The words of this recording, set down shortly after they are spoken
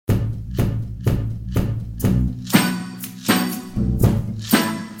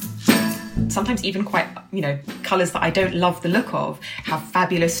sometimes even quite, colours that I don't love the look of have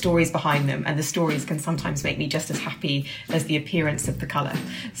fabulous stories behind them, and the stories can sometimes make me just as happy as the appearance of the colour.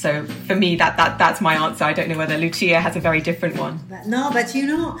 So for me, that's my answer. I don't know whether Lucia has a very different one. No, but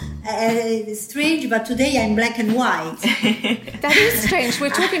it's strange, but today I'm black and white. That is strange. We're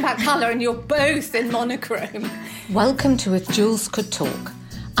talking about colour and you're both in monochrome. Welcome to If Jewels Could Talk.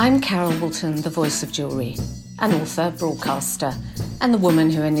 I'm Carol Woolton, the voice of jewellery, an author, broadcaster, and the woman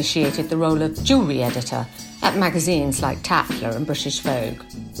who initiated the role of jewellery editor at magazines like Tatler and British Vogue.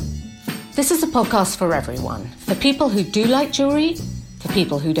 This is a podcast for everyone, for people who do like jewellery, for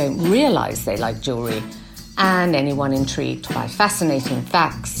people who don't realise they like jewellery, and anyone intrigued by fascinating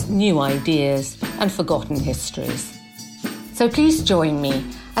facts, new ideas, and forgotten histories. So please join me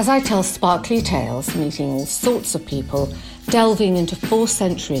as I tell sparkly tales, meeting all sorts of people, delving into 4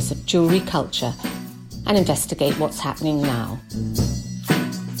 centuries of jewellery culture, and investigate what's happening now.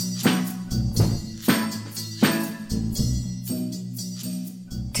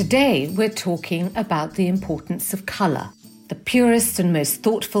 Today we're talking about the importance of colour. The purest and most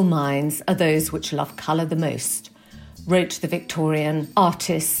thoughtful minds are those which love colour the most, wrote the Victorian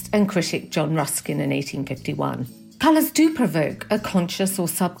artist and critic John Ruskin in 1851. Colours do provoke a conscious or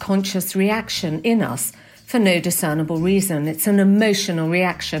subconscious reaction in us for no discernible reason. It's an emotional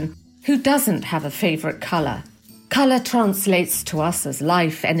reaction. Who doesn't have a favourite colour? Colour translates to us as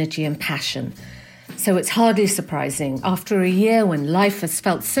life, energy and passion. So it's hardly surprising after a year when life has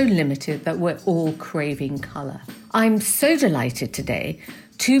felt so limited that we're all craving colour. I'm so delighted today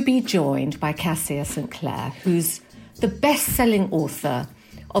to be joined by Cassia St. Clair, who's the best-selling author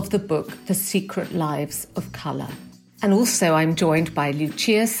of the book The Secret Lives of Colour. And also I'm joined by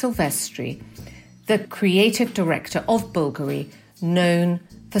Lucia Silvestri, the creative director of Bulgari, known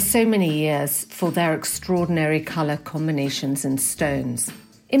for so many years for their extraordinary colour combinations in stones.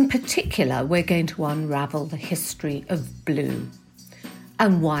 In particular, we're going to unravel the history of blue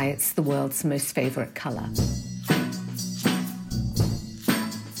and why it's the world's most favourite colour.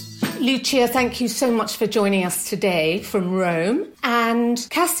 Lucia, thank you so much for joining us today from Rome. And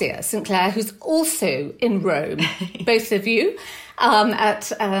Cassia St. Clair, who's also in Rome, both of you, and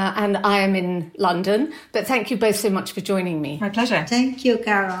I am in London. But thank you both so much for joining me. My pleasure. Thank you,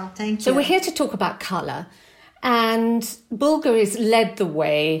 Carol. Thank you. So we're here to talk about colour. And Bulgari's led the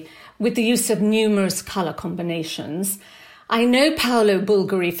way with the use of numerous colour combinations. I know Paolo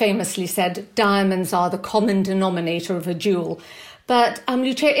Bulgari famously said, diamonds are the common denominator of a jewel. But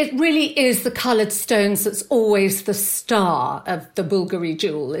Lucia, it really is the coloured stones that's always the star of the Bulgari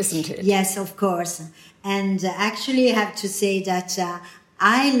jewel, isn't it? Yes, of course. And actually I have to say that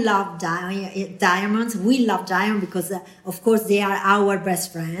I love diamonds. We love diamonds because, of course, they are our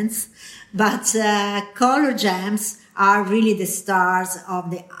best friends. But color gems are really the stars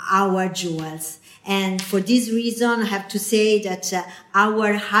of our jewels. And for this reason, I have to say that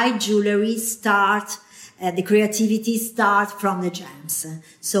our high jewelry the creativity starts from the gems.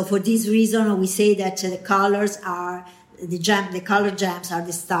 So for this reason, we say that the color gems are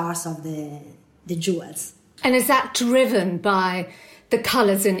the stars of the jewels. And is that driven by the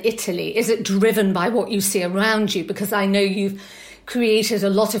colours in Italy? Is it driven by what you see around you? Because I know you've created a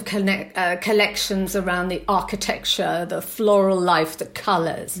lot of collections around the architecture, the floral life, the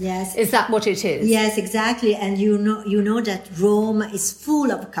colours. Yes. Is that what it is? Yes, exactly. And you know that Rome is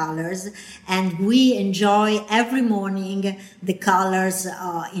full of colours, and we enjoy every morning the colours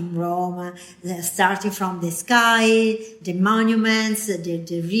in Rome, starting from the sky, the monuments,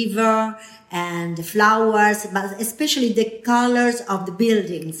 the river, and the flowers, but especially the colors of the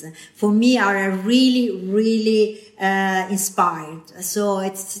buildings, for me, are really, really inspired. So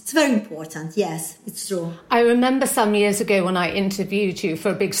it's very important. Yes, it's true. I remember some years ago when I interviewed you for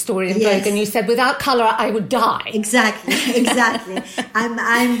a big story in Yes. Vogue, and you said, without colour, I would die. Exactly.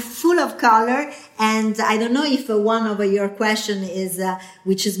 I'm full of color, and I don't know if one of your question is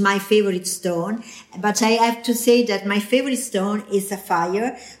which is my favorite stone, but I have to say that my favorite stone is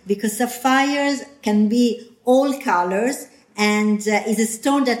sapphire, because sapphires can be all colors, and is a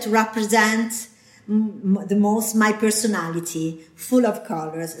stone that represents the most my personality, full of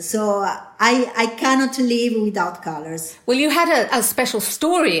colors. So I cannot live without colors. Well, you had a special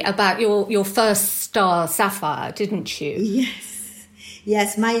story about your first star sapphire, didn't you?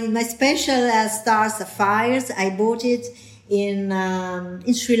 Yes. My special star sapphires, I bought it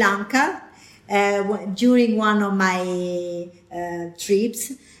in Sri Lanka during one of my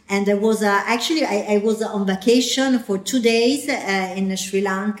trips. And I was I was on vacation for 2 days in Sri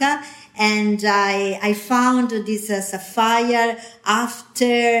Lanka, and I found this sapphire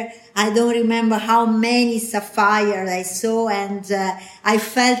after I don't remember how many sapphires I saw, and I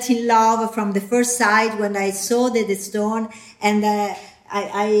felt in love from the first sight when I saw the stone, and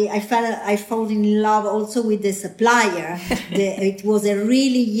I fall in love also with the supplier. It was a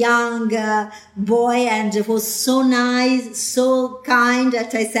really young boy, and it was so nice, so kind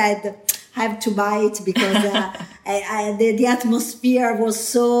that I said, I have to buy it because the atmosphere was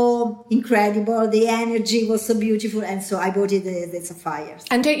so incredible, the energy was so beautiful, and so I bought it the sapphires.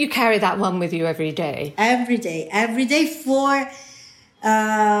 And don't you carry that one with you every day? Every day for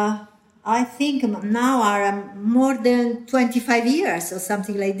I think now are more than 25 years or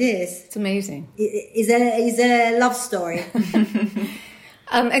something like this. It's amazing. It's a love story.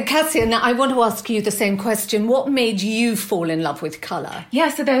 And Cassia, now I want to ask you the same question. What made you fall in love with colour? Yeah,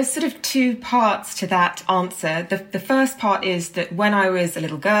 so there's sort of two parts to that answer. The first part is that when I was a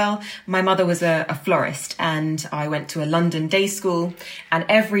little girl, my mother was a florist, and I went to a London day school, and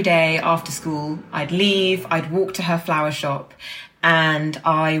every day after school I'd leave, I'd walk to her flower shop, and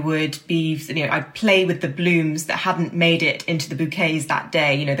I would I'd play with the blooms that hadn't made it into the bouquets that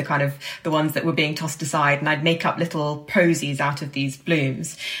day, the ones that were being tossed aside, and I'd make up little posies out of these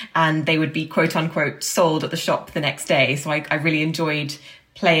blooms, and they would be quote unquote sold at the shop the next day. So I really enjoyed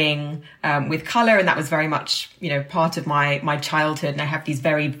playing with colour, and that was very much part of my childhood, and I have these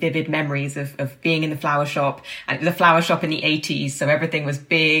very vivid memories of being in the flower shop, and it was a flower shop in the 80s, so everything was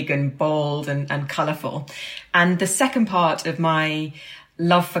big and bold and colourful. And the second part of my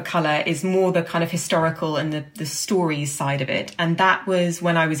love for colour is more the kind of historical and the stories side of it. And that was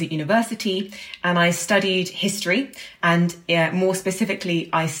when I was at university and I studied history, and more specifically,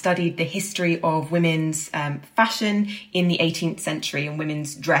 I studied the history of women's fashion in the 18th century and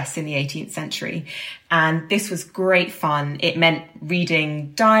women's dress in the 18th century. And this was great fun. It meant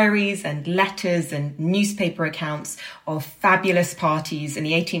reading diaries and letters and newspaper accounts of fabulous parties in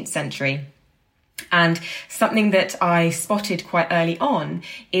the 18th century. And something that I spotted quite early on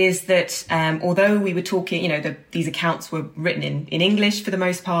is that although we were talking, these accounts were written in English for the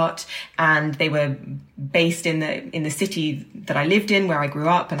most part, and they were based in the city that I lived in, where I grew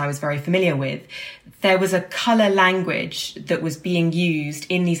up and I was very familiar with, there was a colour language that was being used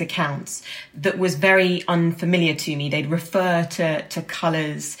in these accounts that was very unfamiliar to me. They'd refer to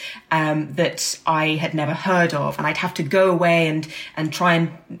colours that I had never heard of, and I'd have to go away and try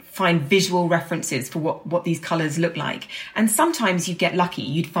and find visual references for what these colours look like. And sometimes you'd get lucky.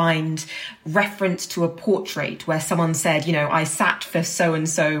 You'd find reference to a portrait where someone said, I sat for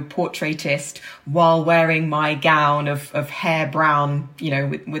so-and-so portraitist while wearing my gown of hair brown,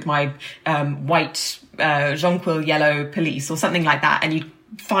 with my white jonquil yellow pelisse or something like that, and you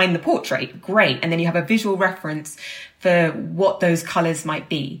find the portrait, great, and then you have a visual reference for what those colours might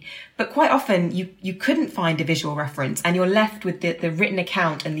be. But quite often you couldn't find a visual reference, and you're left with the written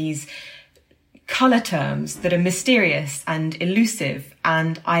account and these colour terms that are mysterious and elusive.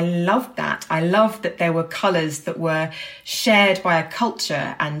 And I loved that. I loved that there were colours that were shared by a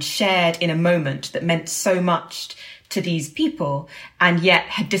culture and shared in a moment that meant so much to these people, and yet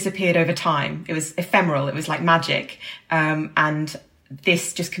had disappeared over time. It was ephemeral. It was like magic. And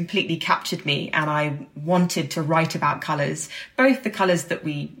this just completely captured me, and I wanted to write about colours, both the colours that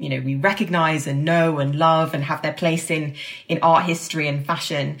we recognise and know and love and have their place in art history and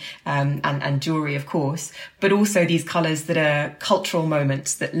fashion, and jewellery, of course, but also these colours that are cultural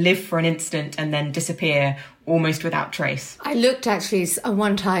moments that live for an instant and then disappear almost without trace. I looked actually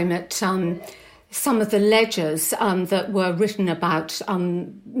one time at some of the ledgers that were written about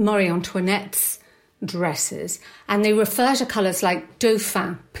Marie Antoinette's dresses, and they refer to colours like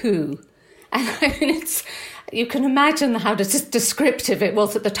dauphin, pou. And I mean, you can imagine how descriptive it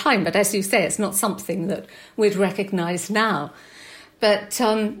was at the time, but as you say, it's not something that we'd recognise now. But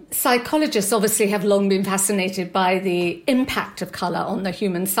psychologists obviously have long been fascinated by the impact of colour on the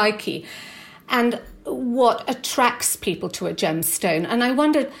human psyche and what attracts people to a gemstone. And I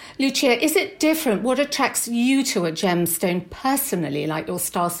wondered, Lucia, is it different? What attracts you to a gemstone personally, like your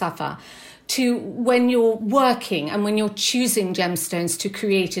star sapphire, to when you're working and when you're choosing gemstones to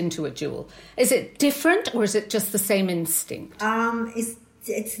create into a jewel? Is it different, or is it just the same instinct?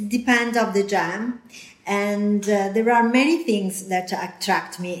 It depends of the gem, and there are many things that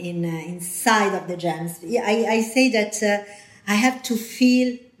attract me inside of the gems. I say that I have to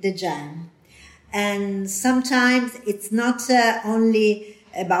feel the gem, and sometimes it's not only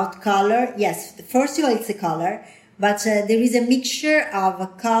about color. Yes, first of all, it's a color, but there is a mixture of a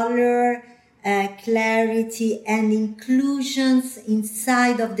color, clarity and inclusions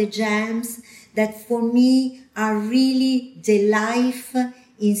inside of the gems that for me are really the life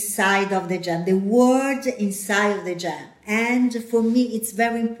inside of the gem, the word inside of the gem. And for me, it's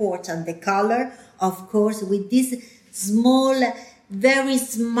very important, the color, of course, with this small, very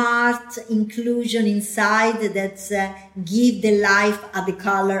smart inclusion inside that give the life of the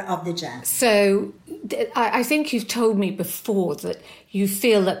color of the jam. So I think you've told me before that you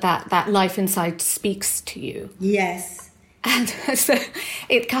feel that life inside speaks to you. Yes. And so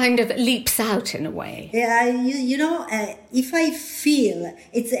it kind of leaps out in a way. Yeah, if I feel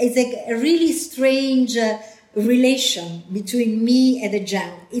it's a really strange relation between me and the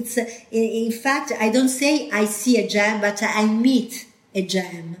jam. It's in fact, I don't say I see a jam, but I meet a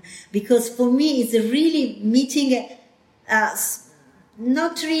jam, because for me it's really meeting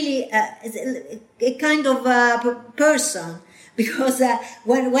not really a kind of person, because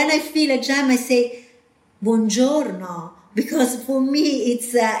when I feel a jam I say buongiorno, because for me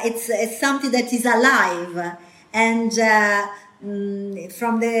it's something that is alive, and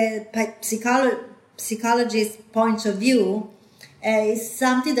from the psychologist's point of view, it's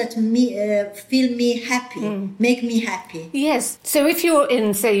something that feel me happy, make me happy. Yes. So if you're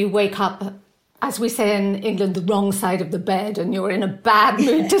in, say, you wake up, as we say in England, the wrong side of the bed, and you're in a bad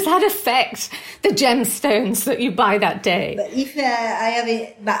mood, does that affect the gemstones that you buy that day? But if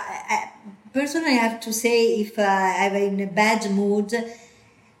personally, I have to say, if I'm in a bad mood,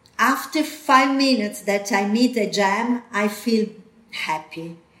 after 5 minutes that I meet a gem, I feel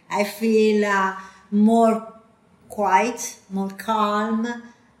happy. I feel more quiet, more calm,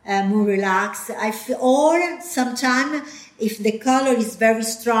 more relaxed. Or sometimes, if the color is very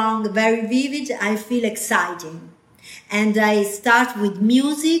strong, very vivid, I feel exciting. And I start with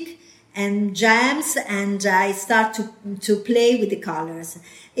music and jams, and I start to play with the colors.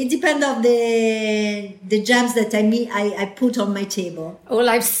 It depends on the gems that I put on my table. Well,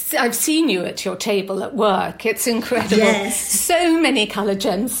 I've seen you at your table at work. It's incredible. Yes. So many colour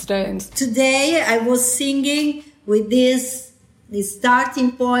gemstones. Today I was singing with this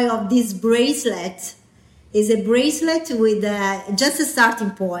starting point of this bracelet. Is a bracelet with just a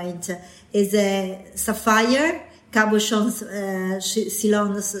starting point. Is a sapphire, cabochon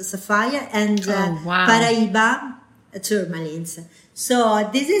Ceylon sapphire, and Paraíba tourmalines. So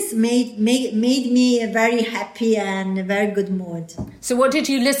this is made me very happy and a very good mood. So what did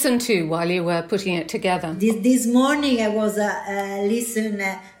you listen to while you were putting it together? This morning I was listening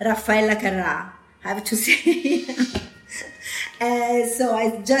Raffaella Carrà, I have to say. So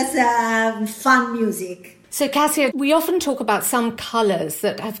it's just fun music. So Cassia, we often talk about some colours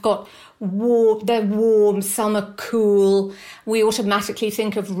that have got they're warm, some are cool. We automatically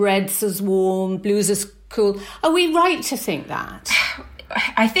think of reds as warm, blues as cool. Are we right to think that?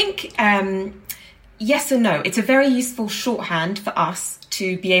 I think yes and no. It's a very useful shorthand for us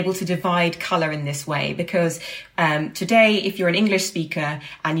to be able to divide colour in this way, because today, if you're an English speaker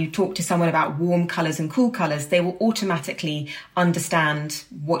and you talk to someone about warm colours and cool colours, they will automatically understand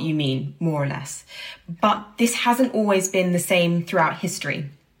what you mean, more or less. But this hasn't always been the same throughout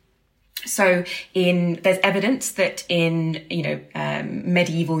history. So there's evidence that in,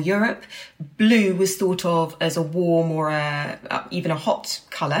 medieval Europe, blue was thought of as a warm or even a hot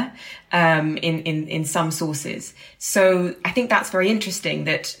colour, in some sources. So I think that's very interesting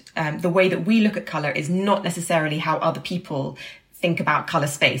that, the way that we look at colour is not necessarily how other people think about colour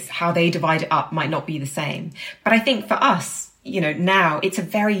space. How they divide it up might not be the same. But I think for us, now it's a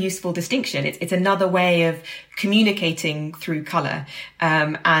very useful distinction. It's another way of communicating through colour.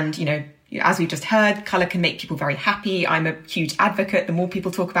 As we've just heard, colour can make people very happy. I'm a huge advocate. The more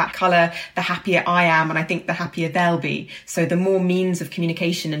people talk about colour, the happier I am, and I think the happier they'll be. So the more means of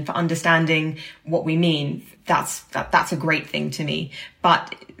communication and for understanding what we mean, that's a great thing to me.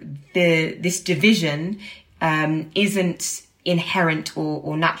 But this division isn't inherent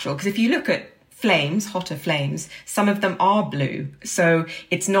or natural, because if you look at hotter flames, some of them are blue. So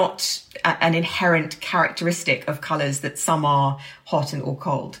it's not an inherent characteristic of colours that some are hot or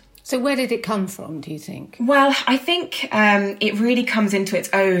cold. So where did it come from, do you think? Well, I think it really comes into its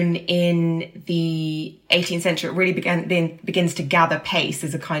own in the 18th century. It really begins to gather pace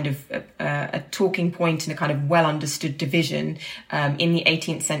as a kind of a talking point and a kind of well-understood division in the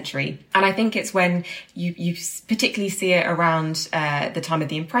 18th century. And I think it's when you particularly see it around the time of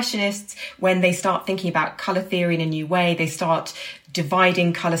the Impressionists, when they start thinking about colour theory in a new way. They start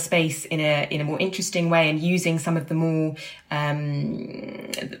dividing colour space in a more interesting way and using some of the more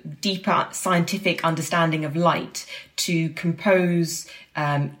deeper scientific understanding of light to compose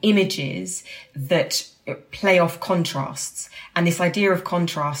images that play off contrasts. And this idea of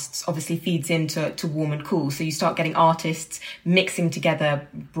contrasts obviously feeds into warm and cool. So you start getting artists mixing together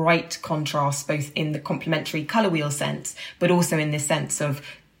bright contrasts, both in the complementary colour wheel sense, but also in this sense of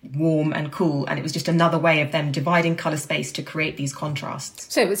warm and cool, and it was just another way of them dividing colour space to create these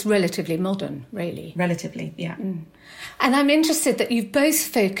contrasts. So it's relatively modern, really. Relatively, yeah. And I'm interested that you've both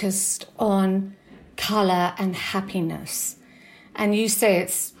focused on colour and happiness. And you say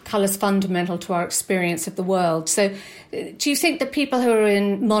colour's fundamental to our experience of the world. So do you think that people who are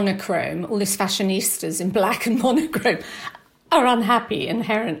in monochrome, all these fashionistas in black and monochrome, are unhappy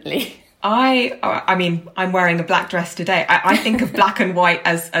inherently? I mean, I'm wearing a black dress today. I think of black and white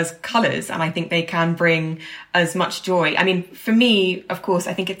as colours, and I think they can bring as much joy. I mean, for me, of course,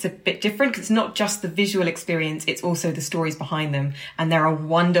 I think it's a bit different because it's not just the visual experience, it's also the stories behind them. And there are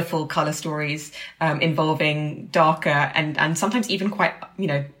wonderful colour stories involving darker and sometimes even quite,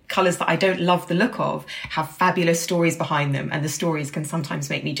 colours that I don't love the look of have fabulous stories behind them, and the stories can sometimes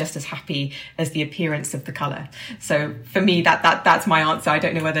make me just as happy as the appearance of the colour. So for me, that's my answer. I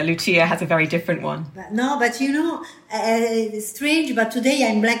don't know whether Lucia has a very different one. But it's strange, but today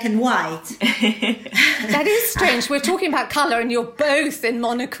I'm black and white. That is strange. We're talking about colour and you're both in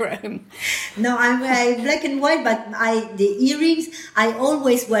monochrome. No, I'm black and white, but the earrings, I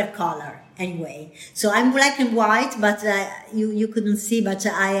always wear colour. Anyway, so I'm black and white, but you couldn't see, but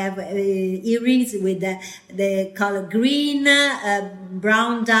I have earrings with the color green,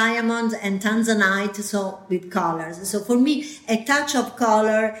 brown diamond, and tanzanite, so with colors. So for me, a touch of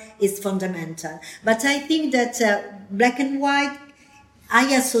color is fundamental. But I think that black and white,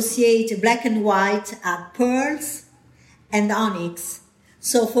 I associate black and white pearls and onyx.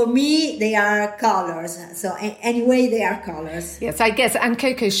 So for me, they are colors. So anyway, they are colors. Yes, I guess. And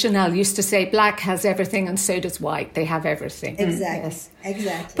Coco Chanel used to say, black has everything and so does white. They have everything. Exactly. Yes.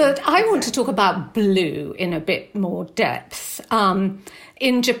 Exactly. But I want to talk about blue in a bit more depth.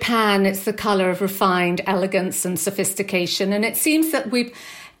 In Japan, it's the colour of refined elegance and sophistication. And it seems that we've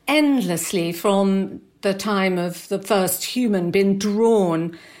endlessly, from the time of the first human, been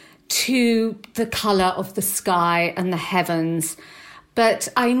drawn to the colour of the sky and the heavens. But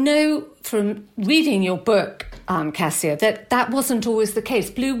I know from reading your book, Cassia, that wasn't always the case.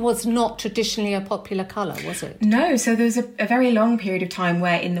 Blue was not traditionally a popular colour, was it? No, so there was a very long period of time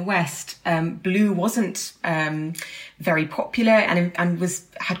where in the West, blue wasn't very popular and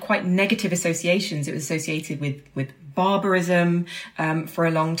had quite negative associations. It was associated with barbarism for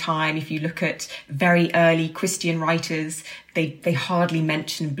a long time. If you look at very early Christian writers, they hardly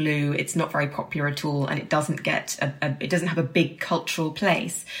mention blue. It's not very popular at all, and it doesn't it doesn't have a big cultural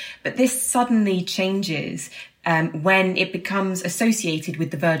place. But this suddenly changes when it becomes associated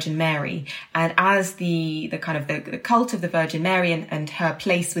with the Virgin Mary, and as the cult of the Virgin Mary and her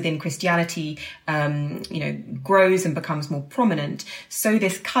place within Christianity, grows and becomes more prominent, so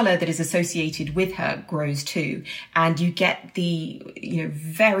this colour that is associated with her grows too, and you get the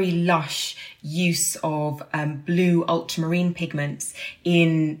very lush use of blue ultramarine pigments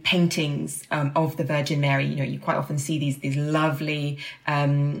in paintings of the Virgin Mary. You quite often see these lovely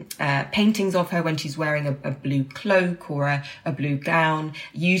paintings of her when she's wearing a blue cloak or a blue gown.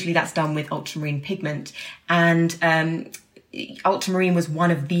 Usually that's done with ultramarine pigment, and ultramarine was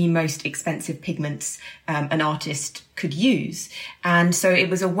one of the most expensive pigments an artist could use, and so it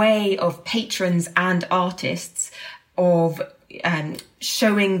was a way of patrons and artists of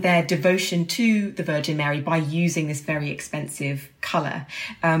showing their devotion to the Virgin Mary by using this very expensive colour.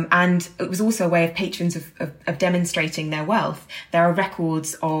 And it was also a way of patrons of demonstrating their wealth. There are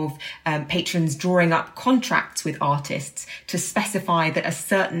records of patrons drawing up contracts with artists to specify that a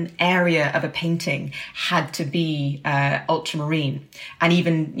certain area of a painting had to be ultramarine, and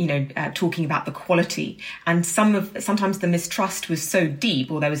even talking about the quality. And sometimes the mistrust was so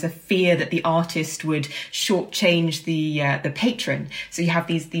deep, or there was a fear that the artist would shortchange the patron. So you have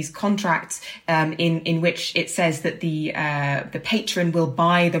these contracts in which it says that the patron will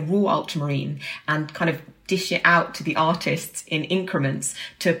buy the raw ultramarine and kind of dish it out to the artists in increments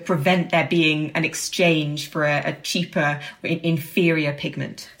to prevent there being an exchange for a cheaper, inferior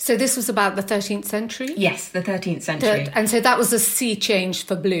pigment. So this was about the 13th century? Yes, the 13th century. And so that was a sea change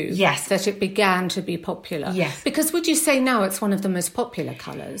for blue? Yes. That it began to be popular? Yes. Because would you say now it's one of the most popular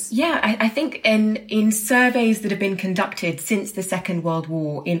colours? Yeah, I think in surveys that have been conducted since the Second World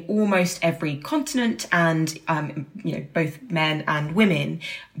War in almost every continent and, both men and women,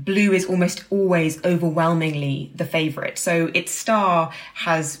 blue is almost always overwhelmingly the favourite. So its star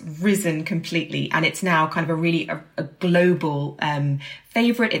has risen completely, and it's now kind of a global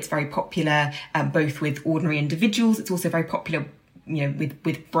favourite. It's very popular both with ordinary individuals. It's also very popular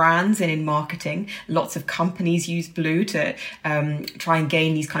with brands and in marketing. Lots of companies use blue to try and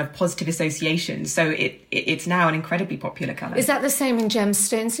gain these kind of positive associations. So it's now an incredibly popular colour. Is that the same in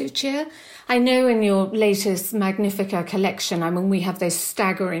gemstones, Lucia? I know in your latest Magnifica collection, we have those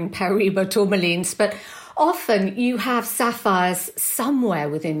staggering Paraiba tourmalines, but often you have sapphires somewhere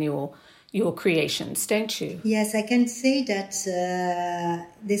within your creations, don't you? Yes, I can say that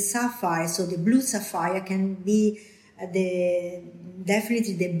the sapphire, so the blue sapphire, can be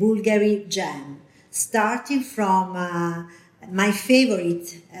definitely the Bulgari gem. Starting from my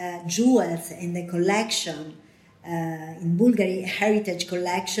favorite jewels in the collection, in Bulgari Heritage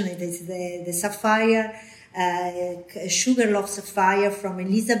Collection, it is the sapphire, Sugarloaf sapphire from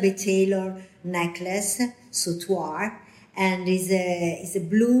Elizabeth Taylor necklace, Sautoir. And is a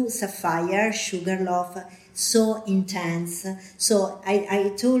blue sapphire, Sugarloaf, so intense. So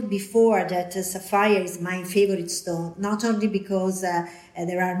I told before that sapphire is my favorite stone, not only because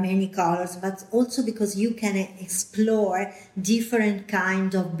there are many colors, but also because you can explore different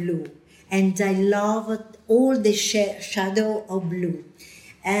kind of blue. And I love all the shadow of blue.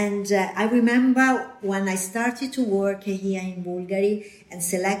 And I remember when I started to work here in Bulgari and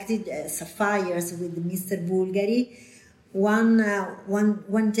selected sapphires with Mr. Bulgari,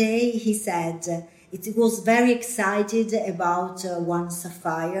 one day he said it was very excited about one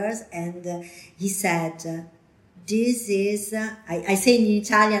sapphires, and he said, this is I say in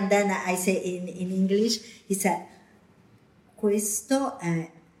Italian, then I say in English. He said, questo è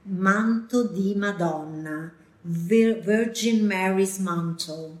manto di Madonna, Virgin Mary's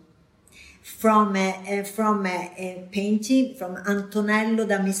mantle, from a painting from Antonello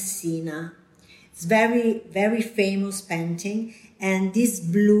da Messina. It's very, very famous painting, and this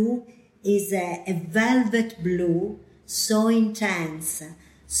blue is a velvet blue, so intense,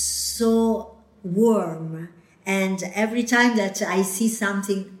 so warm, and every time that I see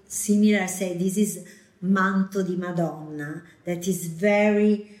something similar, I say this is Manto di Madonna, that is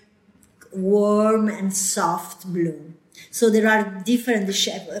very warm and soft blue. So there are different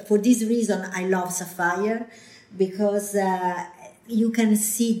shades. For this reason, I love sapphire, because you can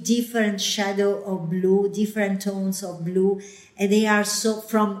see different shade of blue, different tones of blue, and they are so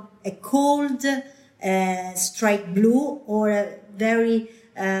from a cold straight blue, or a very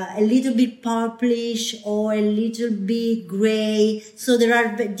a little bit purplish, or a little bit gray. So there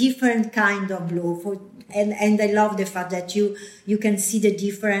are different kind of blue. And I love the fact that you can see the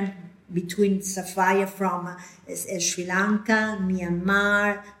difference between sapphire from Sri Lanka,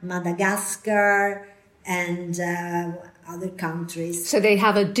 Myanmar, Madagascar, and other countries. So they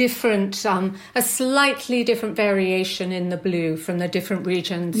have a slightly different variation in the blue from the different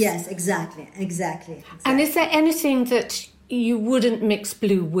regions. Yes, exactly. And is there anything that you wouldn't mix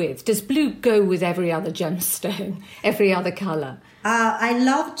blue with? Does blue go with every other gemstone, every other colour? I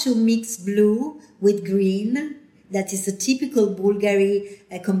love to mix blue with green. That is a typical Bulgari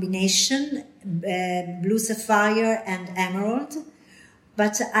combination, blue sapphire and emerald.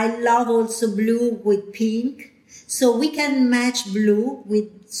 But I love also blue with pink. So we can match blue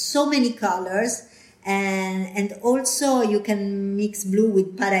with so many colors. And also you can mix blue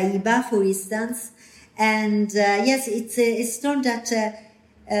with Paraiba, for instance. And yes, it's a stone that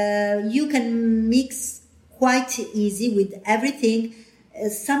you can mix quite easy with everything.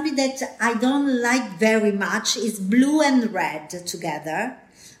 Something that I don't like very much is blue and red together.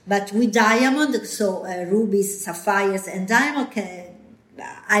 But with diamond, so rubies, sapphires and diamond,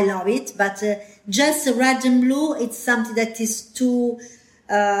 I love it. But just red and blue, it's something that is too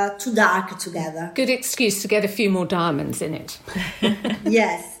dark together. Good excuse to get a few more diamonds in it.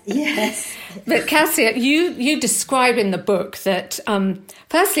 Yes. But Cassia, you describe in the book that,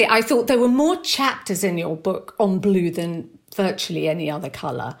 firstly, I thought there were more chapters in your book on blue than virtually any other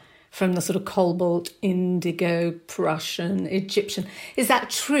colour, from the sort of cobalt, indigo, Prussian, Egyptian. Is that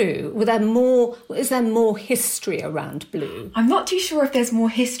true? Is there more history around blue? I'm not too sure if there's more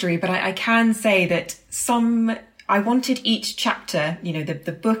history, but I can say that I wanted each chapter,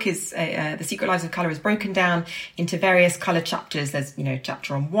 the book is, The Secret Lives of Colour is broken down into various colour chapters. There's, a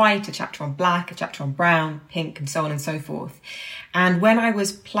chapter on white, a chapter on black, a chapter on brown, pink, and so on and so forth. And when I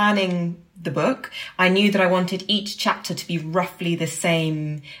was planning the book, I knew that I wanted each chapter to be roughly the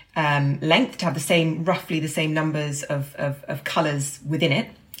same length, to have roughly the same numbers of colours within it,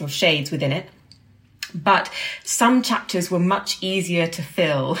 or shades within it. But some chapters were much easier to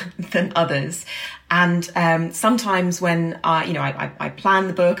fill than others. And sometimes when I planned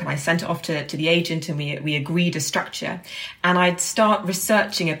the book and I sent it off to the agent and we agreed a structure, and I'd start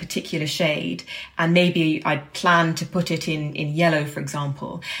researching a particular shade, and maybe I'd plan to put it in yellow, for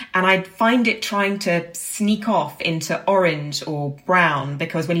example, and I'd find it trying to sneak off into orange or brown,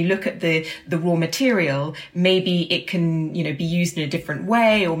 because when you look at the raw material, maybe it can, be used in a different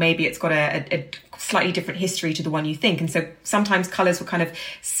way, or maybe it's got a slightly different history to the one you think. And so sometimes colours were kind of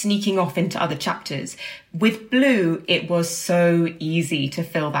sneaking off into other chapters. With blue, it was so easy to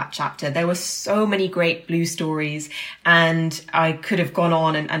fill that chapter. There were so many great blue stories, and I could have gone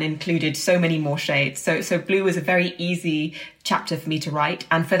on and included so many more shades. So blue was a very easy chapter for me to write.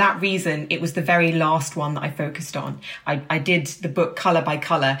 And for that reason, it was the very last one that I focused on. I did the book colour by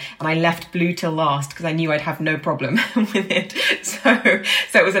colour, and I left blue till last because I knew I'd have no problem with it. So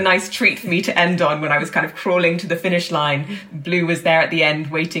it was a nice treat for me to end on when I was kind of crawling to the finish line. Blue was there at the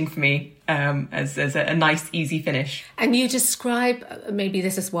end waiting for me. As a nice, easy finish. And you describe, maybe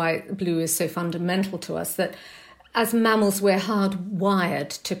this is why blue is so fundamental to us, that as mammals we're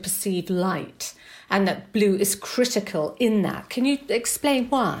hardwired to perceive light, and that blue is critical in that. Can you explain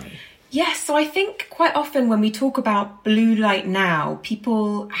why? Yes, so I think quite often when we talk about blue light now,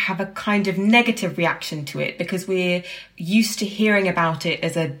 people have a kind of negative reaction to it because we're used to hearing about it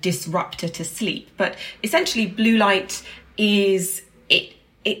as a disruptor to sleep. But essentially, blue light is...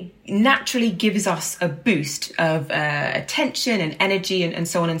 It naturally gives us a boost of attention and energy and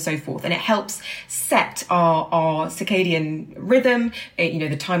so on and so forth. And it helps set our circadian rhythm,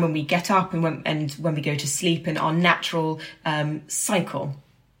 the time when we get up and when we go to sleep, and our natural cycle.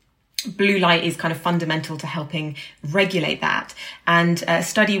 Blue light is kind of fundamental to helping regulate that. And a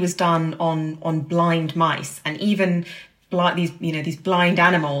study was done on blind mice, and even these blind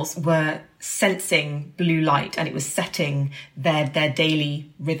animals were sensing blue light, and it was setting their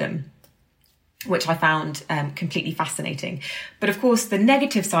daily rhythm, which I found completely fascinating. But of course, the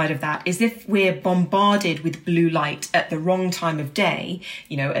negative side of that is if we're bombarded with blue light at the wrong time of day,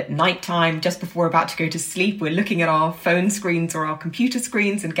 at nighttime, just before we're about to go to sleep, we're looking at our phone screens or our computer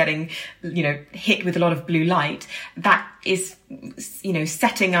screens and getting, hit with a lot of blue light. That is,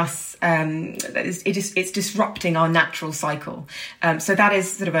 setting us, it's disrupting our natural cycle. So that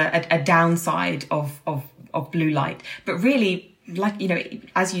is sort of a downside of blue light. But really,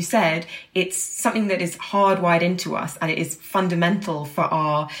 as you said, it's something that is hardwired into us, and it is fundamental for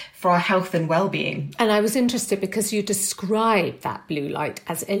our health and well-being. And I was interested because you describe that blue light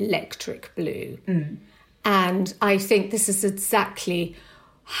as electric blue. And I think this is exactly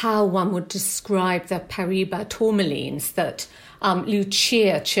how one would describe the Paraiba tourmalines that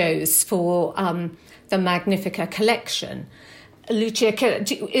Lucia chose for the Magnifica collection. Lucia,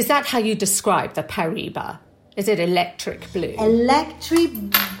 is that how you describe the Paraiba? Is it electric blue? Electric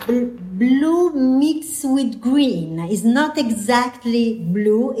blue mixed with green. It's not exactly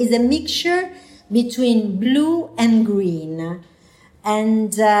blue. It's a mixture between blue and green.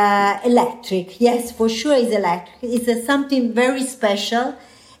 And electric. Yes, for sure it's electric. It's something very special.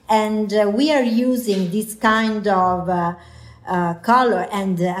 And we are using this kind of color.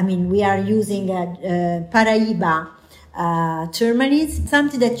 And we are using Paraiba tourmalines.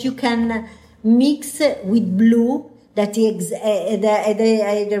 Something that you can mix with blue that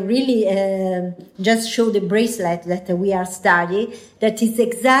they really just show the bracelet that we are studying. That is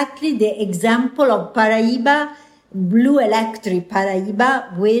exactly the example of Paraiba, blue electric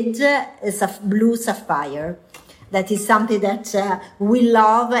Paraiba with blue sapphire. That is something that we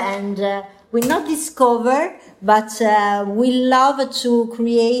love and we not discover, but we love to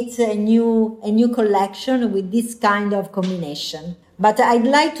create a new collection with this kind of combination. But I'd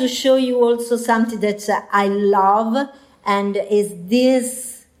like to show you also something that I love, and is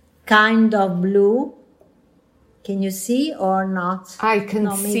this kind of blue. Can you see or not? I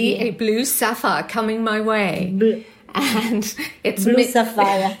can see a blue sapphire coming my way. And it's blue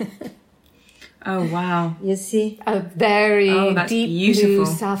sapphire. Oh, wow. You see? A very deep beautiful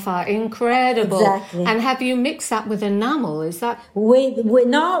blue sapphire. Incredible. Exactly. And have you mixed that with enamel? Is that? With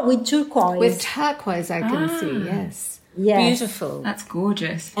turquoise. With turquoise, I can see, yes. Yes. Beautiful. That's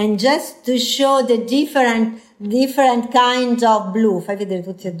gorgeous. And just to show the different kinds of blue, fai vedere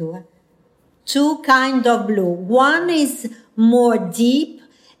tutti e due. Two kinds of blue. One is more deep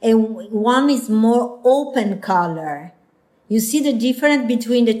and one is more open color. You see the difference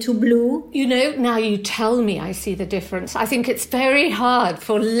between the two blue? Now you tell me I see the difference. I think it's very hard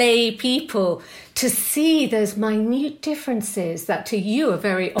for lay people to see those minute differences that to you are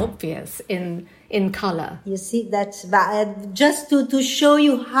very obvious in colour. You see that, just to show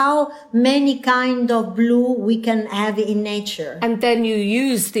you how many kind of blue we can have in nature. And then you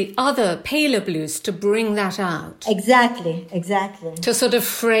use the other paler blues to bring that out. Exactly. To sort of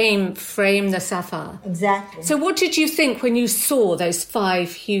frame the sapphire. Exactly. So what did you think when you saw those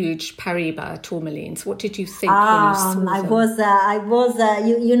 5 huge Paraiba tourmalines? What did you think when you saw them?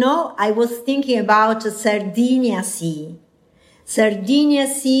 I was thinking about Sardinia Sea. Sardinia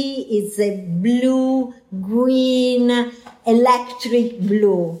Sea is a blue, green, electric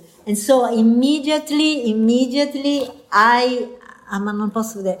blue. And so immediately, I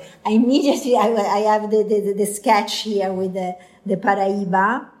have the sketch here with the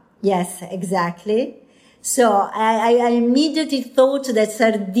Paraiba. Yes, exactly. So I immediately thought that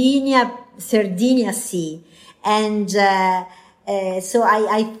Sardinia Sea. And, so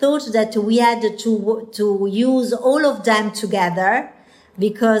I thought that we had to use all of them together,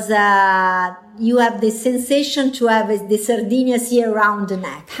 because you have the sensation to have the Sardinia Sea around the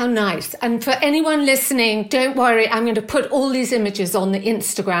neck. How nice. And for anyone listening, don't worry, I'm going to put all these images on the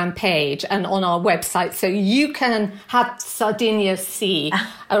Instagram page and on our website, so you can have Sardinia Sea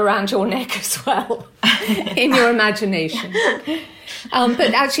around your neck as well, in your imagination.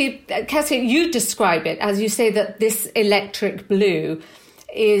 But actually, Kessia, you describe it as you say that this electric blue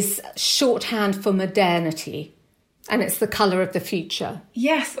is shorthand for modernity, and it's the colour of the future.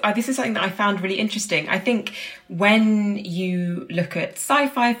 Yes, this is something that I found really interesting. I think when you look at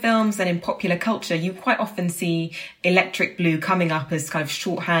sci-fi films and in popular culture, you quite often see electric blue coming up as kind of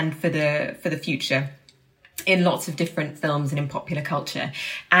shorthand for the future in lots of different films and in popular culture.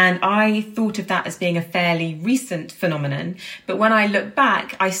 And I thought of that as being a fairly recent phenomenon. But when I look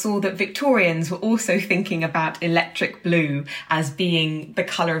back, I saw that Victorians were also thinking about electric blue as being the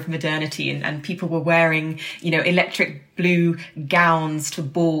colour of modernity, and people were wearing, electric blue gowns to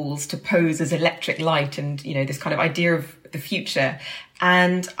balls to pose as electric light, and, this kind of idea of the future.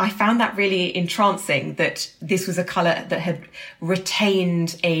 And I found that really entrancing, that this was a colour that had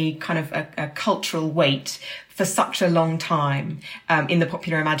retained a kind of a cultural weight for such a long time in the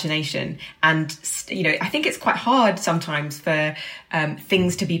popular imagination. And, I think it's quite hard sometimes for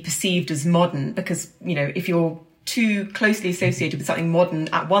things to be perceived as modern, because, if you're too closely associated with something modern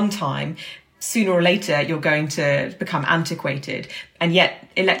at one time, sooner or later you're going to become antiquated. And yet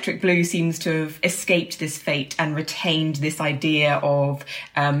electric blue seems to have escaped this fate and retained this idea of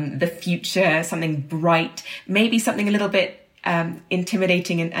the future, something bright, maybe something a little bit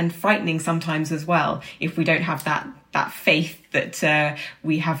intimidating and frightening sometimes as well, if we don't have that faith that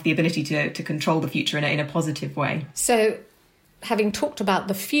we have the ability to control the future in a positive way. So, having talked about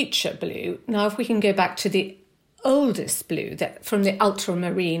the future blue, now if we can go back to the oldest blue, that from the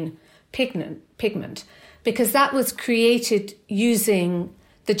ultramarine pigment, because that was created using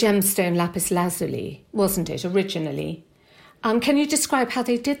the gemstone lapis lazuli, wasn't it, originally? Can you describe how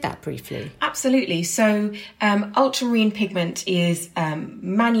they did that briefly? Absolutely. So ultramarine pigment is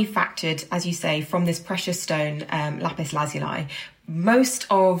manufactured, as you say, from this precious stone, lapis lazuli. Most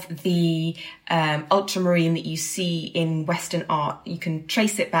of the ultramarine that you see in Western art, you can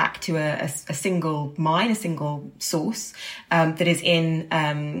trace it back to a single mine, a single source that is in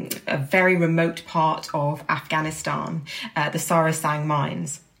a very remote part of Afghanistan, the Sarasang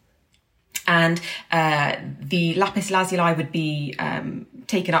mines. And the lapis lazuli would be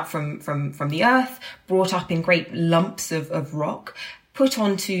taken up from the earth, brought up in great lumps of rock, put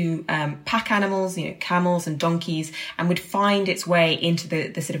onto pack animals, camels and donkeys, and would find its way into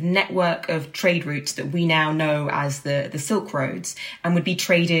the sort of network of trade routes that we now know as the Silk Roads, and would be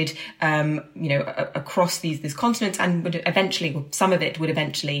traded, across these continents, and would eventually, some of it would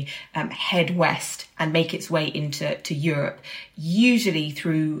eventually head west and make its way into Europe, usually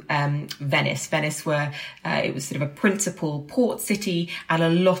through Venice. Venice it was sort of a principal port city, and a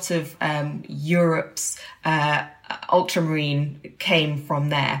lot of Europe's ultramarine came from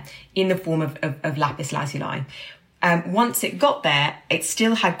there in the form of lapis lazuli. Once it got there, it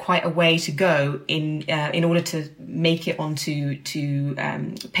still had quite a way to go in order to make it onto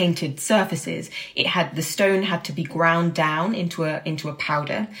painted surfaces. The stone had to be ground down into a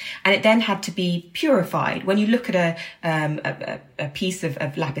powder, and it then had to be purified. When you look at a piece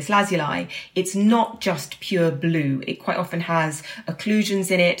of lapis lazuli, it's not just pure blue. It quite often has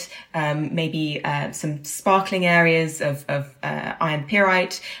occlusions in it, maybe some sparkling areas of iron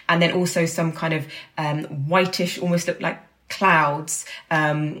pyrite, and then also some kind of whitish, almost look like clouds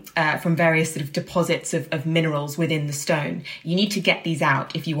from various sort of deposits of minerals within the stone. You need to get these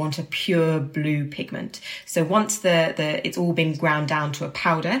out if you want a pure blue pigment. So once it's all been ground down to a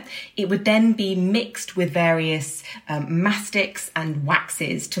powder, it would then be mixed with various mastics and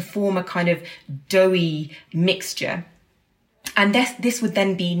waxes to form a kind of doughy mixture. And this would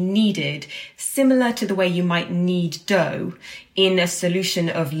then be kneaded similar to the way you might knead dough in a solution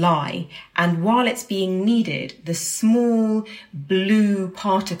of lye. And while it's being kneaded, the small blue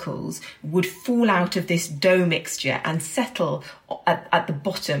particles would fall out of this dough mixture and settle at the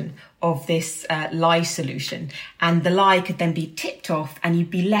bottom of this lye solution. And the lye could then be tipped off and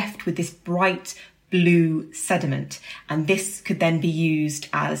you'd be left with this bright blue sediment, and this could then be used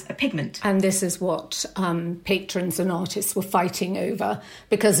as a pigment. And this is what patrons and artists were fighting over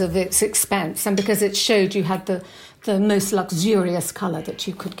because of its expense and because it showed you had the most luxurious colour that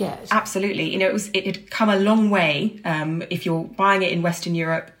you could get. Absolutely. It had come a long way. If you're buying it in Western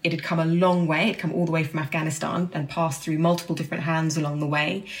Europe, it had come a long way. It had come all the way from Afghanistan and passed through multiple different hands along the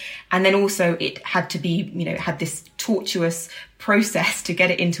way. And then also it had to be, it had this tortuous process to get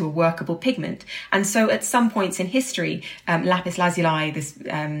it into a workable pigment. And so at some points in history, lapis lazuli,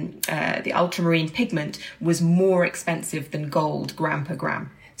 the ultramarine pigment, was more expensive than gold gram per gram.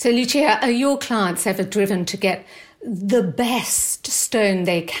 So Lucia, are your clients ever driven to get the best stone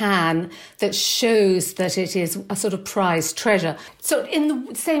they can that shows that it is a sort of prized treasure? So in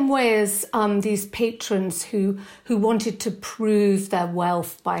the same way as these patrons who wanted to prove their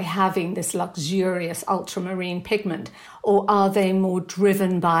wealth by having this luxurious ultramarine pigment, or are they more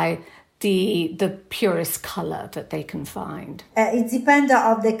driven by the purest colour that they can find? It depends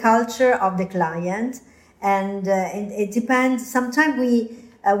on the culture of the client, and it depends. Sometimes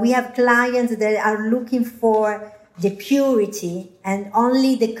we have clients that are looking for the purity and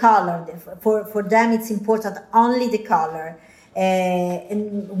only the color. For them, it's important only the color,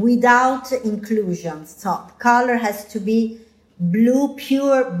 and without inclusions. So color has to be blue,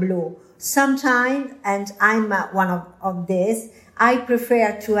 pure blue. Sometimes, and I'm one of this, I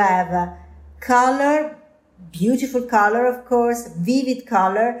prefer to have color, beautiful color, of course, vivid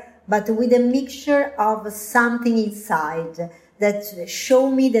color, but with a mixture of something inside that show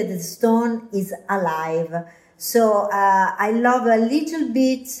me that the stone is alive. So I love a little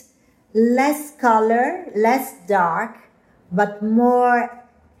bit less color, less dark, but more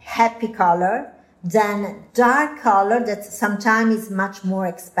happy color than dark color that sometimes is much more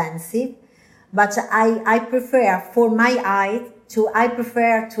expensive. But I prefer, for my eye, I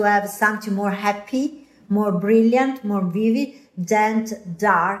prefer to have something more happy, more brilliant, more vivid than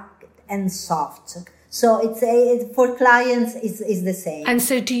dark and soft. So it's for clients is the same. And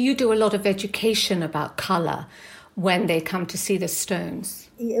so do you do a lot of education about colour when they come to see the stones?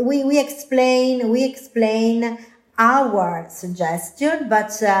 We explain our suggestion,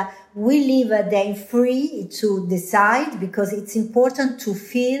 but we leave them free to decide, because it's important to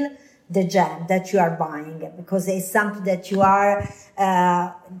feel the gem that you are buying, because it's something that you are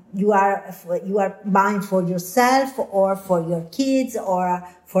buying for yourself or for your kids or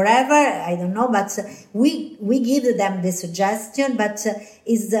forever. I don't know, but we give them the suggestion, but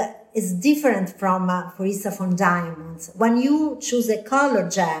is different from, for instance, from diamonds. When you choose a color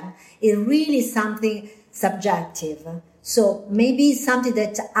gem, it's really something subjective. So maybe something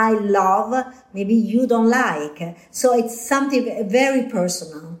that I love, maybe you don't like. So it's something very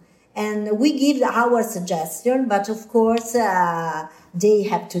personal. And we give our suggestion, but of course, they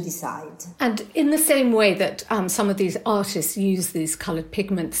have to decide. And in the same way that some of these artists use these coloured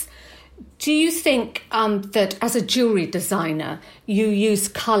pigments, do you think that as a jewellery designer, you use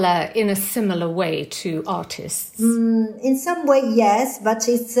colour in a similar way to artists? In some way, yes, but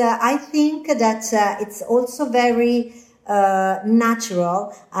it's. I think that it's also very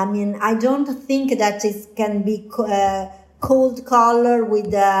natural. I mean, I don't think that it can be cold color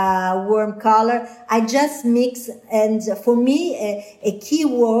with warm color. I just mix, and for me, a key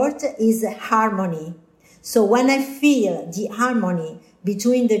word is harmony. So when I feel the harmony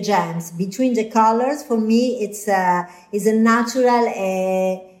between the gems, between the colors, for me, it's a natural,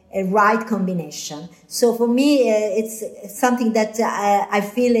 a right combination. So for me, it's something that I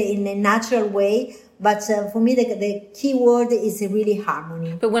feel in a natural way. But for me, the key word is really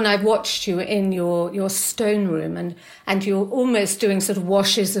harmony. But when I've watched you in your stone room and you're almost doing sort of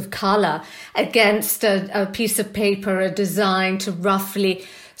washes of colour against a piece of paper, a design, to roughly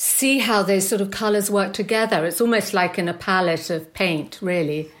see how those sort of colours work together. It's almost like in a palette of paint,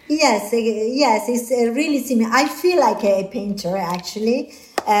 really. Yes, it's really similar. I feel like a painter, actually.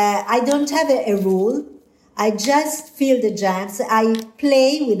 I don't have a rule. I just feel the gems. I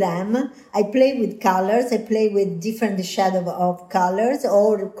play with them. I play with colors. I play with different shadow of colors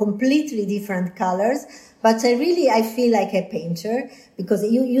or completely different colors. But I feel like a painter because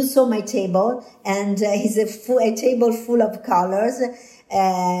you saw my table and it's a table full of colors.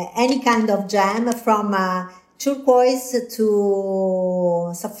 Any kind of gem from turquoise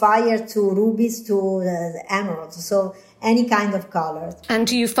to sapphire to rubies to emeralds. So any kind of colors. And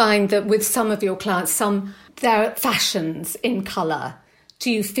do you find that with some of your clients, there are fashions in colour?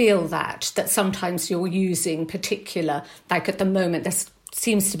 Do you feel that sometimes you're using particular, like at the moment, there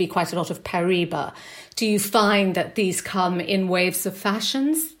seems to be quite a lot of Paraiba. Do you find that these come in waves of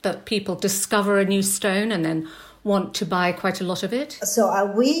fashions, that people discover a new stone and then want to buy quite a lot of it?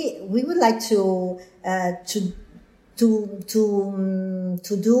 So we would like to do the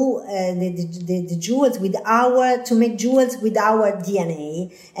jewels with to make jewels with our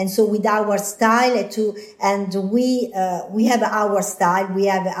DNA, and so with our style we have our style, we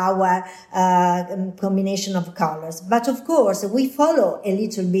have our combination of colors, but of course we follow a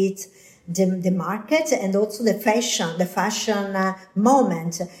little bit the market and also the fashion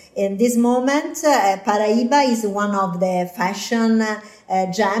moment. In this moment, Paraiba is one of the fashion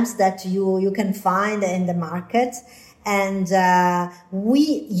gems that you can find in the market. And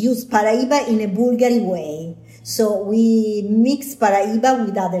we use Paraiba in a Bulgari way. So we mix Paraiba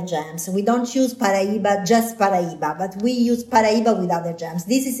with other gems. We don't use Paraiba, just Paraiba, but we use Paraiba with other gems.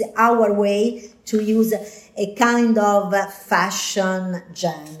 This is our way to use a kind of fashion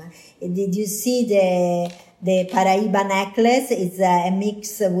gem. Did you see the Paraiba necklace? It's a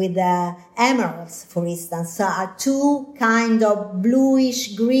mix with emeralds, for instance. So two kind of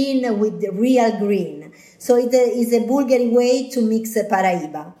bluish green with real green. So it is a Bulgari way to mix a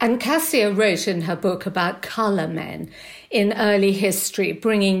Paraiba. And Cassia wrote in her book about colour men in early history,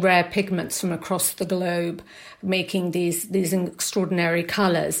 bringing rare pigments from across the globe, making these extraordinary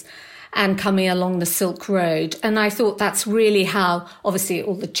colours, and coming along the Silk Road. And I thought that's really how, obviously,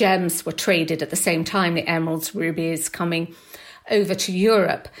 all the gems were traded at the same time, the emeralds, rubies coming over to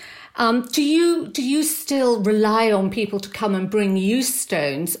Europe. Do you still rely on people to come and bring you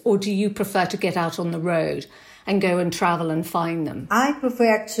stones, or do you prefer to get out on the road and go and travel and find them? I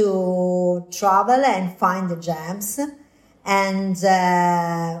prefer to travel and find the gems. And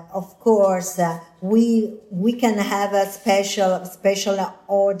of course, we can have a special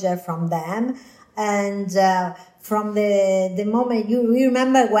order from them. And from the moment you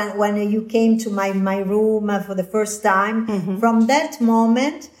remember when you came to my room for the first time, mm-hmm. From that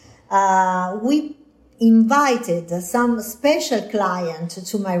moment, we invited some special client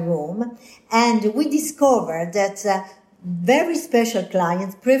to my room, and we discovered that very special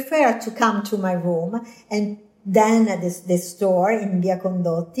clients prefer to come to my room and then the store in Via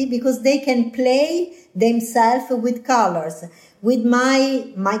Condotti, because they can play themselves with colors, with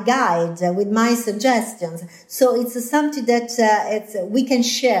my guide, with my suggestions. So it's something that we can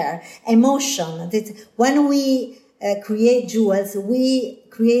share emotion. That when we create jewels, we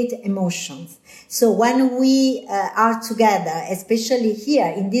create emotions. So when we are together, especially here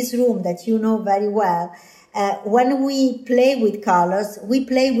in this room that you know very well, when we play with colors, we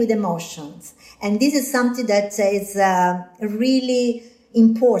play with emotions. And this is something that is really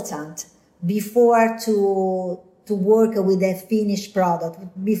important before to work with a finished product,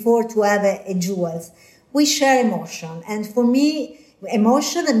 before to have a jewels. We share emotion. And for me,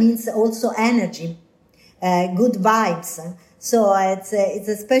 emotion means also energy, good vibes. So it's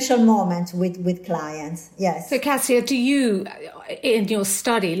a special moment with clients. Yes. So Cassia, do you, in your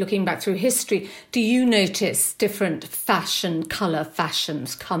study, looking back through history, do you notice different colour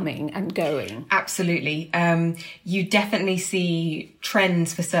fashions coming and going? Absolutely. You definitely see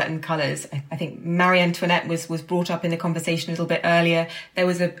trends for certain colours. I think Marie Antoinette was brought up in the conversation a little bit earlier. There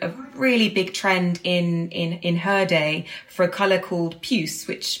was a really big trend in her day for a colour called puce,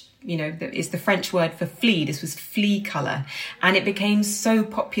 which is the French word for flea. This was flea colour. And it became so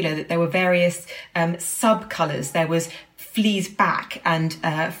popular that there were various sub-colours. There was flea's back and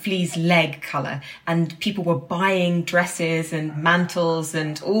flea's leg colour. And people were buying dresses and mantles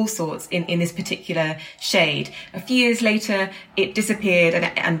and all sorts in this particular shade. A few years later, it disappeared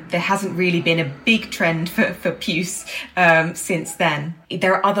and there hasn't really been a big trend for puce since then.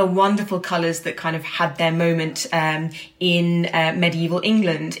 There are other wonderful colours that kind of had their moment in medieval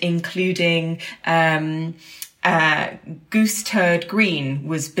England, including goose turd green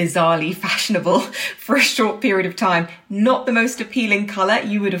was bizarrely fashionable for a short period of time. Not the most appealing colour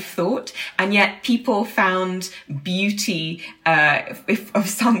you would have thought, and yet people found beauty of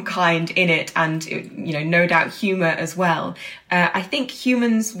some kind in it, and no doubt humour as well. I think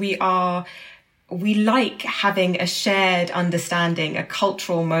humans, we like having a shared understanding, a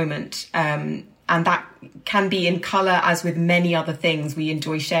cultural moment, and that can be in colour as with many other things. We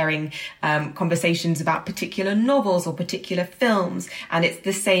enjoy sharing conversations about particular novels or particular films, and it's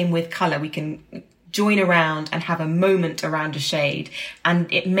the same with colour. We can join around and have a moment around a shade,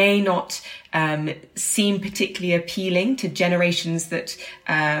 and it may not seem particularly appealing to generations that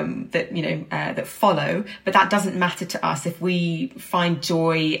follow, but that doesn't matter to us if we find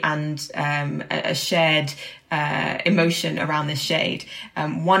joy and a shared emotion around this shade.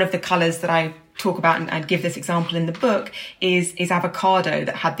 One of the colours that I talk about and give this example in the book is avocado,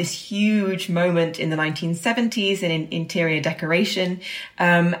 that had this huge moment in the 1970s in interior decoration,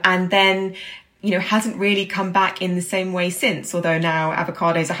 and then hasn't really come back in the same way since, although now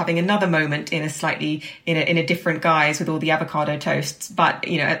avocados are having another moment in a different guise with all the avocado toasts. But,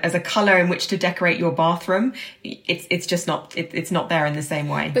 as a colour in which to decorate your bathroom, it's not there in the same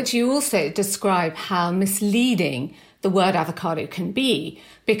way. But you also describe how misleading the word avocado can be,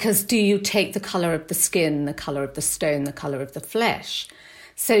 because do you take the colour of the skin, the colour of the stone, the colour of the flesh?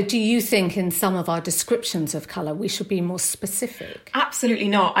 So do you think in some of our descriptions of colour we should be more specific? Absolutely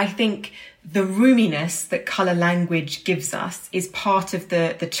not. I think the roominess that colour language gives us is part of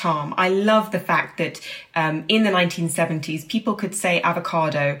the charm. I love the fact that in the 1970s people could say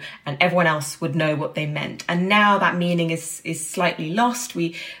avocado and everyone else would know what they meant. And now that meaning is slightly lost.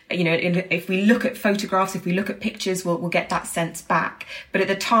 If we look at photographs, if we look at pictures, we'll get that sense back. But at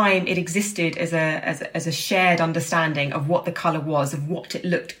the time it existed as a shared understanding of what the colour was, of what it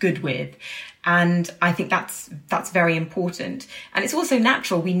looked good with. And I think that's very important. And it's also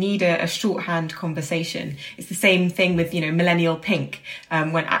natural. We need a shorthand conversation. It's the same thing with, millennial pink.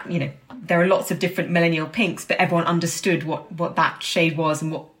 When there are lots of different millennial pinks, but everyone understood what that shade was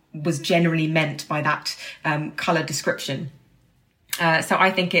and what was generally meant by that colour description. So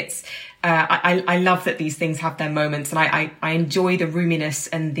I think it's, I love that these things have their moments, and I enjoy the roominess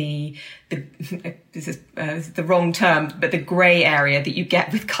and the this is the wrong term, but the grey area that you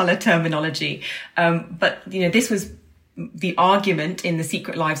get with colour terminology. But this was the argument in The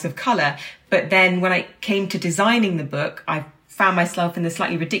Secret Lives of Colour. But then when I came to designing the book, I found myself in the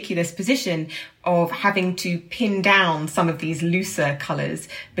slightly ridiculous position of having to pin down some of these looser colours,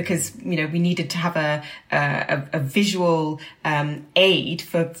 because we needed to have a visual aid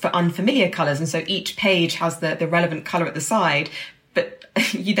for unfamiliar colours, and so each page has the relevant colour at the side. But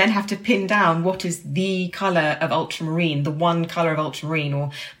you then have to pin down what is the colour of ultramarine, the one colour of ultramarine,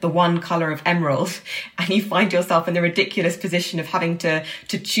 or the one colour of emerald, and you find yourself in the ridiculous position of having to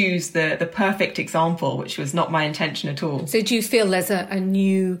choose the perfect example, which was not my intention at all. So do you feel there's a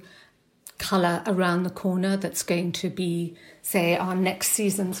new colour around the corner that's going to be, say, our next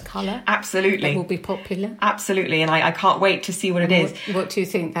season's colour? Absolutely. That will be popular? Absolutely, and I can't wait to see what it is. What do you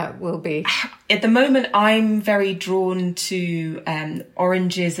think that will be? At the moment, I'm very drawn to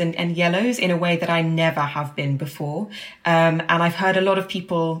oranges and yellows in a way that I never have been before. And I've heard a lot of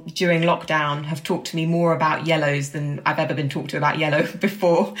people during lockdown have talked to me more about yellows than I've ever been talked to about yellow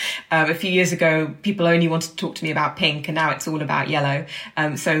before. A few years ago, people only wanted to talk to me about pink, and now it's all about yellow.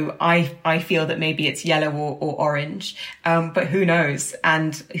 So I feel that maybe it's yellow or orange. But who knows?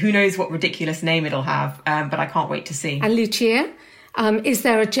 And who knows what ridiculous name it'll have. But I can't wait to see. And Lucia? Is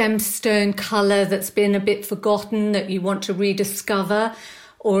there a gemstone colour that's been a bit forgotten that you want to rediscover,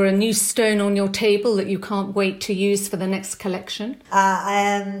 or a new stone on your table that you can't wait to use for the next collection? I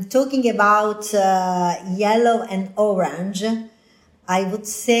am talking about yellow and orange. I would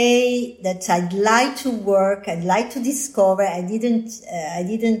say that I'd like to discover, I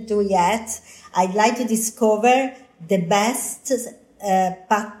didn't do yet, I'd like to discover the best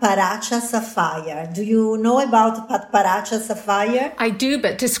Patparacha sapphire. Do you know about Patparacha sapphire? I do,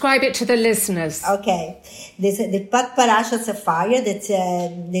 but describe it to the listeners. Okay. The Patparacha sapphire, that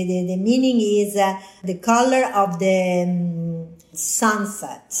the meaning is the color of the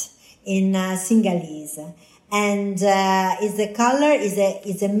sunset in Sinhalese. And is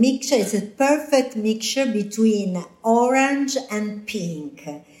a mixture, it's a perfect mixture between orange and pink.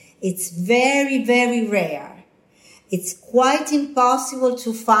 It's very, very rare. It's quite impossible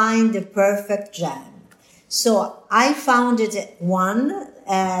to find the perfect gem. So I found it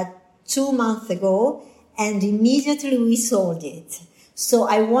 2 months ago, and immediately we sold it. So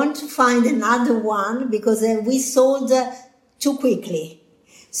I want to find another one because we sold too quickly.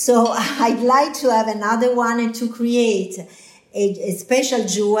 So I'd like to have another one and to create a special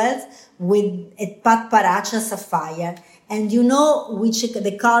jewel with a Patparacha sapphire. And you know which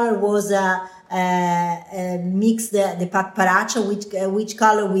the color was mixed, the Patparacha, which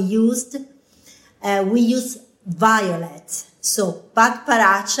color we used. We used violet. So Pat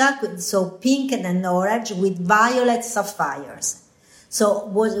Paracha, so pink and orange with violet sapphires. So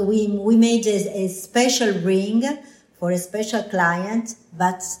what we made a special ring for a special client,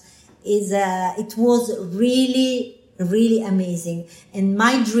 but it was really, really amazing. And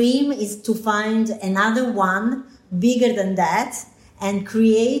my dream is to find another one bigger than that and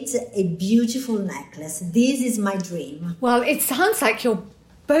create a beautiful necklace. This is my dream. Well, it sounds like you're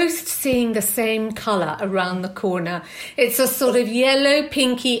both seeing the same colour around the corner. It's a sort of yellow,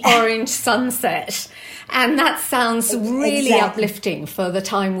 pinky, orange sunset. And that sounds really uplifting for the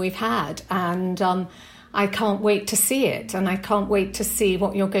time we've had. And I can't wait to see it. And I can't wait to see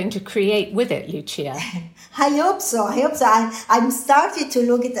what you're going to create with it, Lucia. I hope so. I'm starting to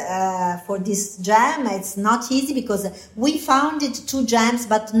look at for this gem. It's not easy because we found it 2 gems,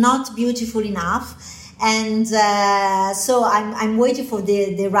 but not beautiful enough. And so I'm waiting for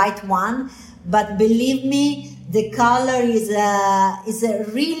the right one. But believe me, the color is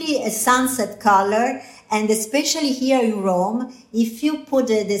really a sunset color. And especially here in Rome, if you put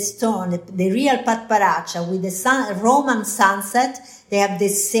the stone, the real Pat Paracha with the Roman sunset, they have the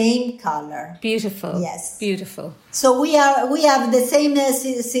same color. Beautiful. Yes. Beautiful. So we have the same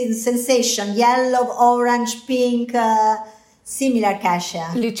sensation, yellow, orange, pink, similar,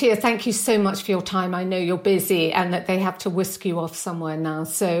 Kasia. Lucia, thank you so much for your time. I know you're busy and that they have to whisk you off somewhere now.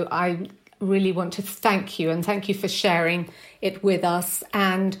 So I really want to thank you and thank you for sharing it with us.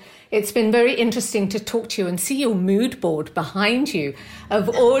 And it's been very interesting to talk to you and see your mood board behind you of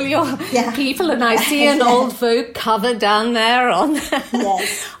all your people. And I see an old Vogue cover down there on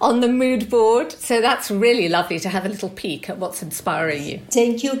the mood board. So that's really lovely to have a little peek at what's inspiring you.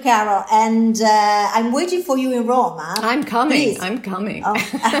 Thank you, Carol. And I'm waiting for you in Rome. Huh? I'm coming. Please. I'm coming. Oh.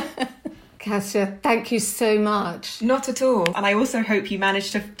 Kasia, thank you so much. Not at all. And I also hope you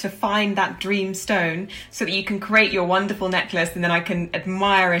manage to find that dream stone so that you can create your wonderful necklace and then I can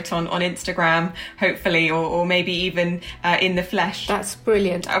admire it on Instagram, hopefully, or maybe even in the flesh. That's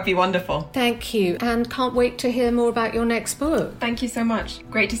brilliant. That would be wonderful. Thank you. And can't wait to hear more about your next book. Thank you so much.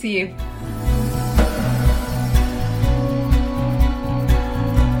 Great to see you.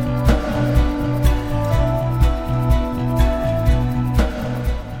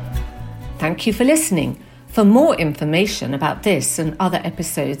 Thank you for listening. For more information about this and other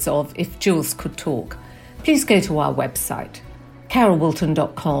episodes of If Jewels Could Talk, please go to our website,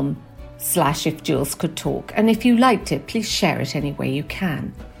 carolwoolton.com/If Jewels Could Talk. And if you liked it, please share it any way you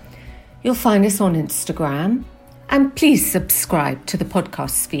can. You'll find us on Instagram. And please subscribe to the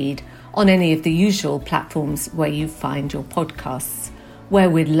podcast feed on any of the usual platforms where you find your podcasts,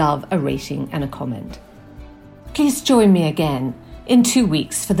 where we'd love a rating and a comment. Please join me again in 2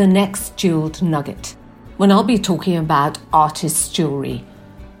 weeks for the next Jeweled Nugget, when I'll be talking about artists' jewellery.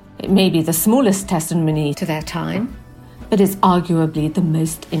 It may be the smallest testimony to their time, but it's arguably the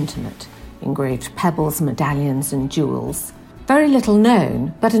most intimate. Engraved pebbles, medallions and jewels. Very little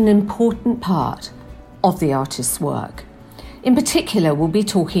known, but an important part of the artist's work. In particular, we'll be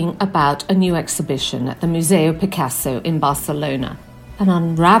talking about a new exhibition at the Museo Picasso in Barcelona, and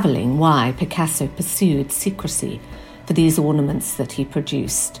unravelling why Picasso pursued secrecy for these ornaments that he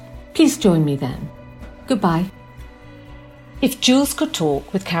produced. Please join me then. Goodbye. If Jewels Could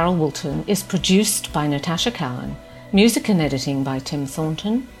Talk with Carol Woolton is produced by Natasha Cowan, music and editing by Tim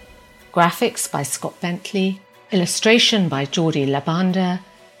Thornton, graphics by Scott Bentley, illustration by Geordie Labanda,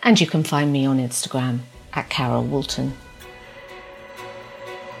 and you can find me on Instagram at Carol Woolton.